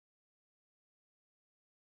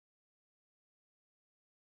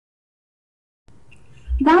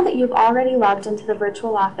Now that you've already logged into the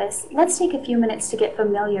virtual office, let's take a few minutes to get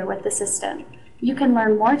familiar with the system. You can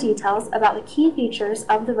learn more details about the key features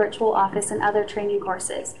of the virtual office and other training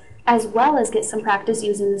courses, as well as get some practice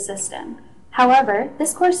using the system. However,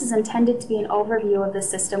 this course is intended to be an overview of the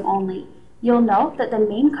system only. You'll note that the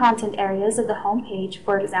main content areas of the home page,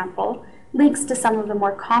 for example, links to some of the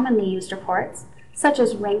more commonly used reports, such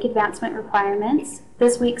as rank advancement requirements,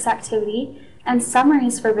 this week's activity, and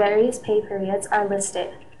summaries for various pay periods are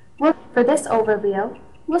listed. For this overview,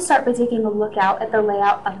 we'll start by taking a look at the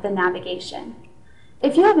layout of the navigation.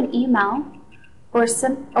 If you have an email or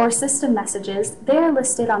system messages, they are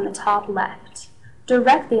listed on the top left,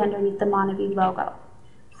 directly underneath the Monavie logo.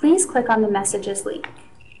 Please click on the Messages link.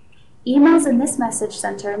 Emails in this message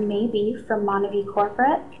center may be from Monavie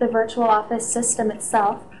Corporate, the virtual office system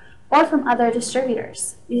itself, or from other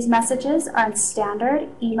distributors. These messages are in standard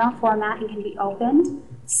email format and can be opened,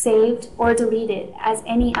 saved, or deleted as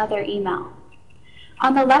any other email.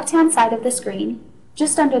 On the left-hand side of the screen,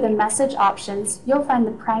 just under the message options, you'll find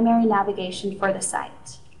the primary navigation for the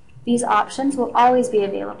site. These options will always be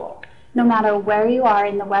available, no matter where you are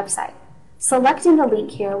in the website. Selecting a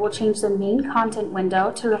link here will change the main content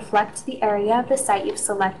window to reflect the area of the site you've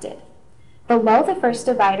selected. Below the first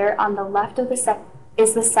divider on the left of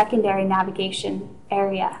is the secondary navigation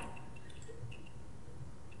area.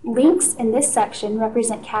 Links in this section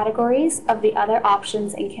represent categories of the other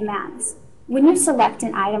options and commands. When you select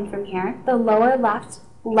an item from here, the lower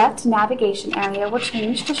left navigation area will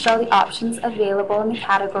change to show the options available in the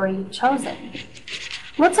category you've chosen.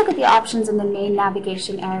 Let's look at the options in the main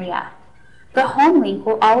navigation area. The home link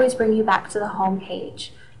will always bring you back to the home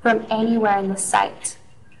page from anywhere in the site.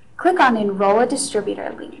 Click on Enroll a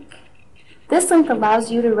Distributor link. This link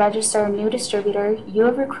allows you to register a new distributor you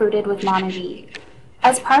have recruited with Monavie.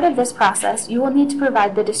 As part of this process, you will need to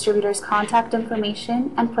provide the distributor's contact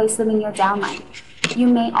information and place them in your downline. You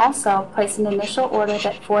may also place an initial order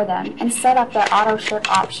for them and set up their auto ship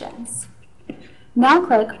options. Now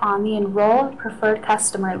click on the Enroll a Preferred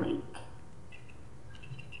Customer link.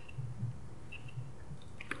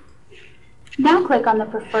 Now click on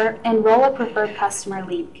the Enroll a Preferred Customer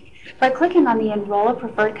link. By clicking on the Enroll a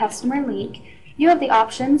Preferred Customer link, you have the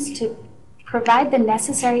options to provide the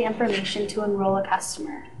necessary information to enroll a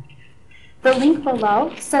customer. The link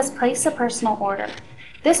below says Place a Personal Order.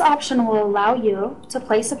 This option will allow you to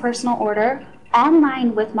place a personal order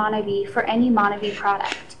online with Monavie for any Monavie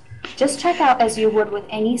product. Just check out as you would with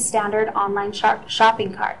any standard online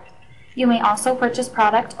shopping cart. You may also purchase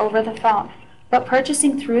product over the phone, but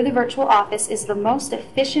purchasing through the virtual office is the most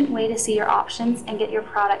efficient way to see your options and get your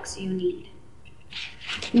products you need.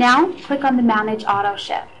 Now, click on the Manage Auto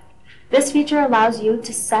Ship. This feature allows you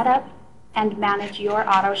to set up and manage your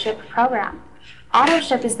auto ship program. Auto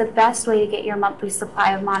ship is the best way to get your monthly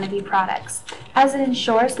supply of Monavie products, as it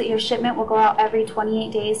ensures that your shipment will go out every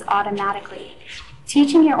 28 days automatically.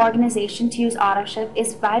 Teaching your organization to use auto ship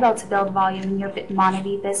is vital to build volume in your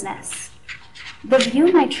Monavie business. The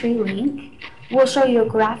View My Tree link will show you a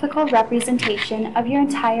graphical representation of your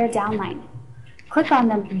entire downline. Click on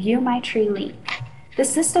the View My Tree link. The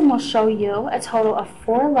system will show you a total of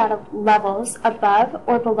 4 levels above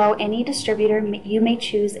or below any distributor you may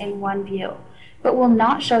choose in one view, but will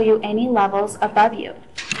not show you any levels above you.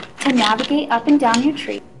 To navigate up and down your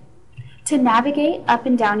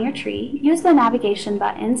tree, use the navigation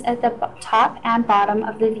buttons at the top and bottom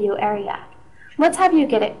of the view area. Let's have you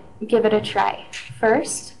give it a try.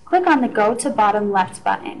 First, click on the Go to Bottom Left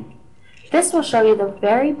button. This will show you the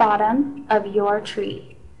very bottom of your tree.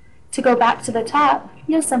 To go back to the top,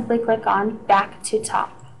 you'll simply click on Back to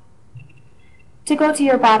Top. To go to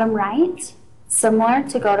your bottom right, similar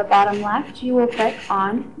to go to bottom left, you will click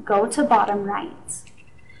on Go to Bottom Right.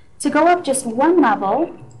 To go up just one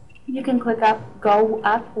level, you can Go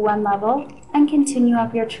up one level and continue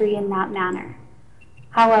up your tree in that manner.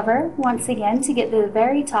 However, once again, to get to the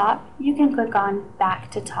very top, you can click on Back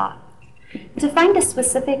to Top. To find a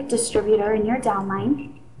specific distributor in your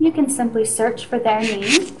downline, you can simply search for their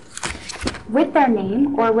name with their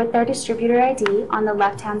name or with their distributor ID on the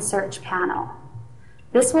left-hand search panel.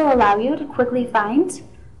 This will allow you to quickly find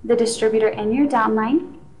the distributor in your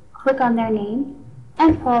downline, click on their name,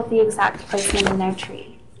 and pull up the exact placement in their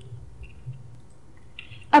tree.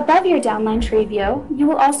 Above your downline tree view, you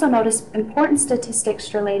will also notice important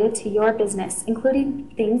statistics related to your business,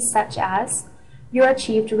 including things such as your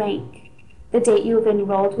achieved rank, the date you have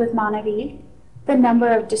enrolled with Monavie, the number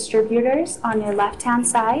of distributors on your left-hand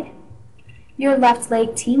side, your left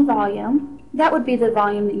leg team volume, that would be the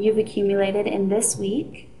volume that you've accumulated in this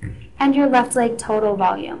week, and your left leg total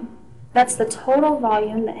volume. That's the total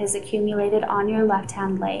volume that has accumulated on your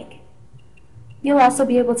left-hand leg. You'll also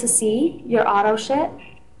be able to see your auto ship,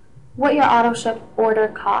 what your auto ship order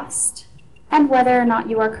cost, and whether or not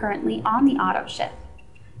you are currently on the auto ship.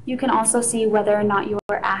 You can also see whether or not you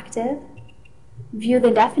are active, view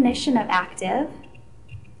the definition of active,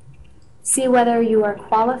 see whether you are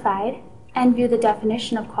qualified, and view the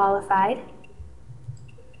definition of qualified,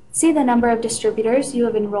 see the number of distributors you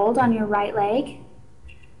have enrolled on your right leg,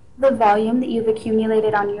 the volume that you've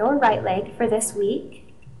accumulated on your right leg for this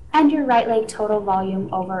week, and your right leg total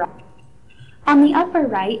volume overall. On the upper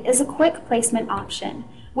right is a quick placement option,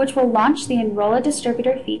 which will launch the Enroll a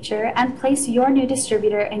Distributor feature and place your new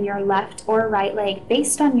distributor in your left or right leg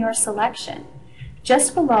based on your selection.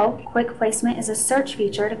 Just below Quick Placement is a search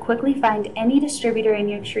feature to quickly find any distributor in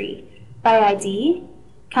your tree by ID,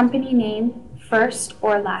 company name, first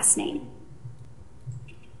or last name.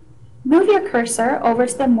 Move your cursor over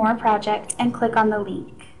to the More project and click on the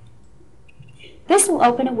link. This will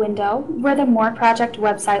open a window where the More project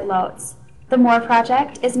website loads. The More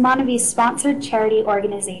project is Monavi's sponsored charity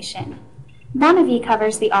organization. Monavi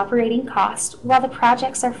covers the operating cost while the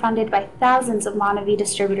projects are funded by thousands of Monavi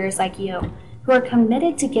distributors like you who are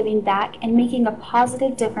committed to giving back and making a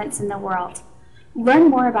positive difference in the world. Learn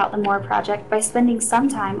more about the More project by spending some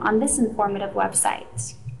time on this informative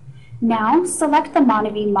website. Now select the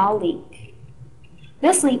Monavi Mall link.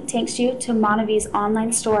 This link takes you to Monavi's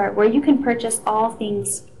online store where you can purchase all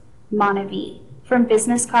things Monavi, from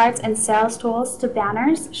business cards and sales tools to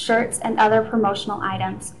banners, shirts, and other promotional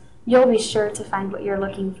items. You'll be sure to find what you're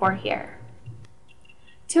looking for here.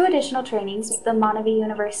 2 additional trainings with the Monavi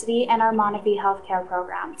University and our Monavi Healthcare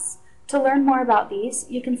programs. To learn more about these,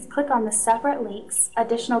 you can click on the separate links,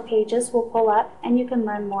 additional pages will pull up, and you can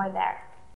learn more there.